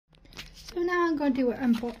So now I'm going to do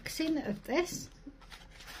an unboxing of this.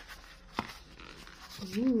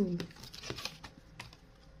 Ooh.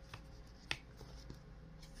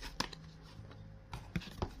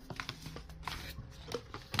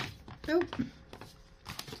 Oh,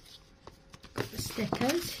 got the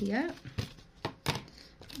stickers here.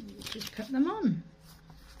 Just put them on.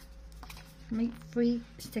 Make 3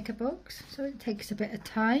 sticker books, so it takes a bit of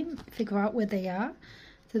time to figure out where they are.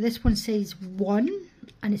 So this one says 1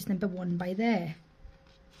 and it's number 1 by there.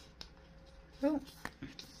 Oh,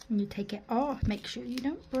 and you take it off, make sure you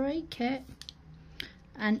don't break it,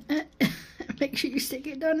 and make sure you stick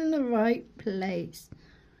it down in the right place.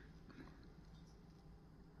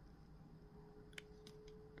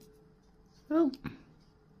 Oh,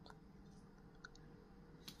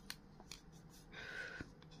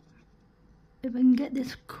 if I can get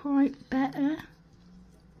this quite better.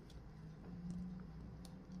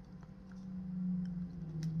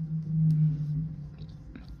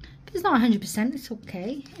 If it's not 100%, it's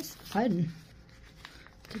okay. It's fun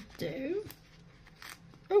to do.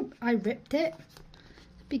 Oh, I ripped it.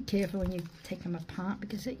 Be careful when you take them apart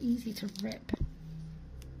because they're easy to rip.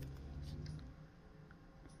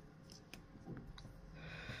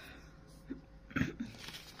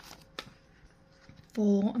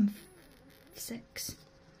 Four and 6. So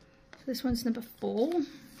this one's number 4.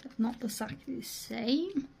 Not exactly the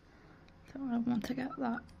same. So I want to get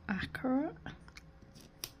that accurate.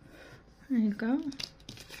 There you go.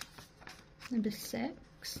 Number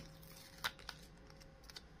 6.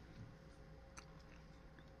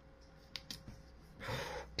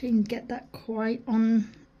 Didn't get that quite on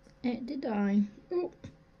it, did I? Oh,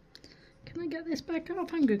 can I get this back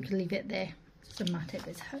off? I'm going to leave it there. Doesn't matter if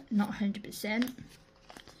it's not 100%.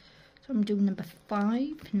 So I'm doing number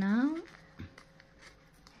 5 now.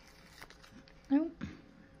 Oh,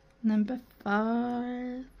 number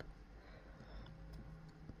 5.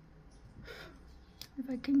 If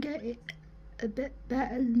I can get it a bit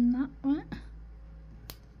better than that one,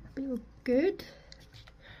 that'll be good.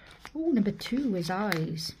 Oh, number 2 is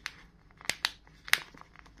eyes.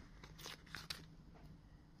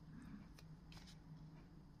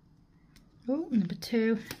 Oh, number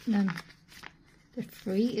 2. And then the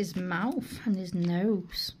 3 is mouth and his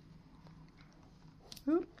nose.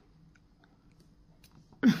 Oh.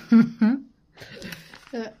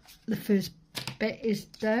 The first bit is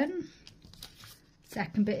done.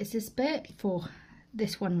 Second bit is this bit for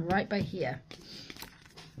this one right by here.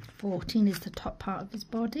 14 is the top part of his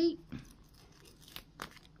body.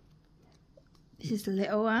 This is the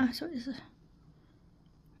little one. So it's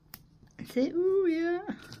that's it. Oh yeah.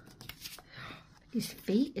 His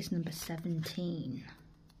feet is number 17.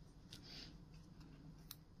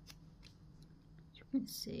 You can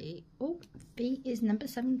see. Oh, feet is number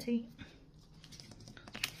 17.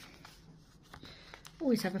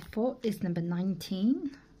 Always have a foot is number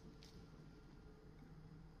 19.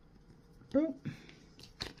 Oh,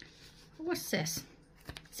 what's this?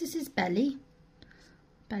 This is his belly.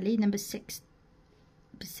 Belly number 16.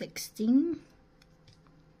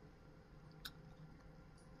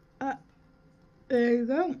 There you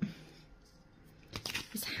go.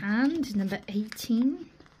 His hand is number 18.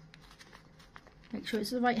 Make sure it's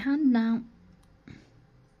the right hand now.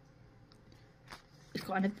 It's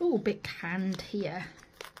got a little big hand here,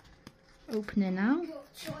 opening out,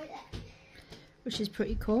 which is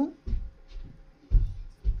pretty cool.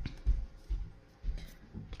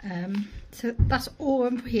 So that's all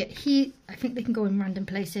I'm here. I think they can go in random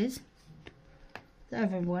places. The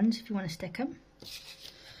other ones, if you want to stick them.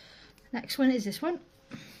 Next one is this one.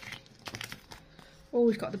 Oh,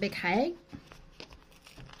 he's got the big head.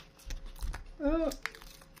 Oh.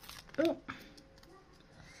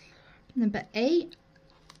 Number 8.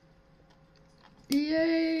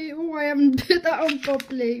 Yay! Oh, I haven't put that on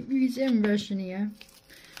properly. Using Russian here.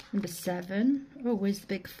 Number 7. Oh, where's the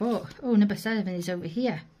big foot? Oh, number 7 is over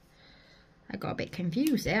here. I got a bit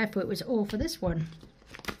confused there. I thought it was all for this one.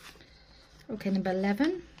 Okay, number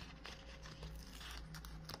 11.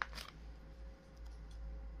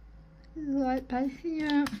 Right by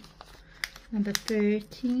here. Number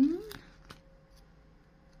 13.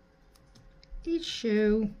 His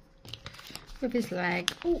shoe with his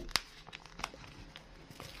leg. Oh,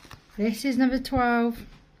 this is number 12.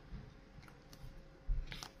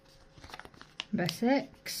 Number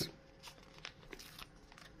 6.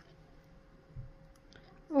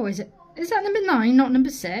 Oh, is that number 9, not number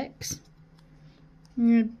 6?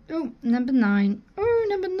 Oh, number 9. Oh,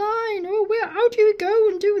 number 9. Oh, how do you go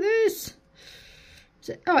and do this?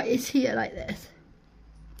 Oh, it's here like this.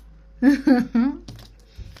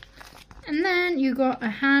 And then you got a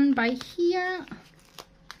hand by here.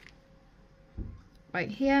 right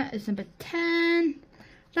here is number 10.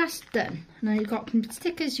 That's done. Now you've got some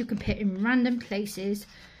stickers you can put in random places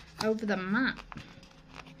over the map.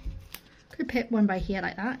 Could put one right here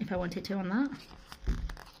like that if I wanted to on that.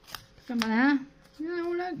 Come by there.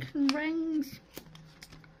 Oh look, some rings.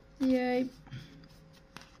 Yay.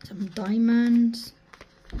 Some diamonds.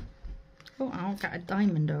 Oh, I'll get a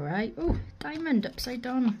diamond, alright. Oh, diamond upside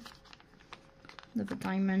down. Another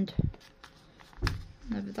diamond.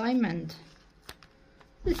 Another diamond.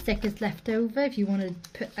 The stickers left over if you want to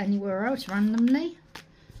put anywhere else randomly.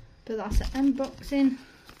 But that's an unboxing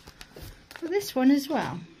for this one as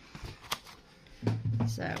well.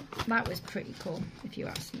 So that was pretty cool if you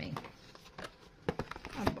ask me.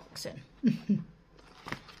 Unboxing.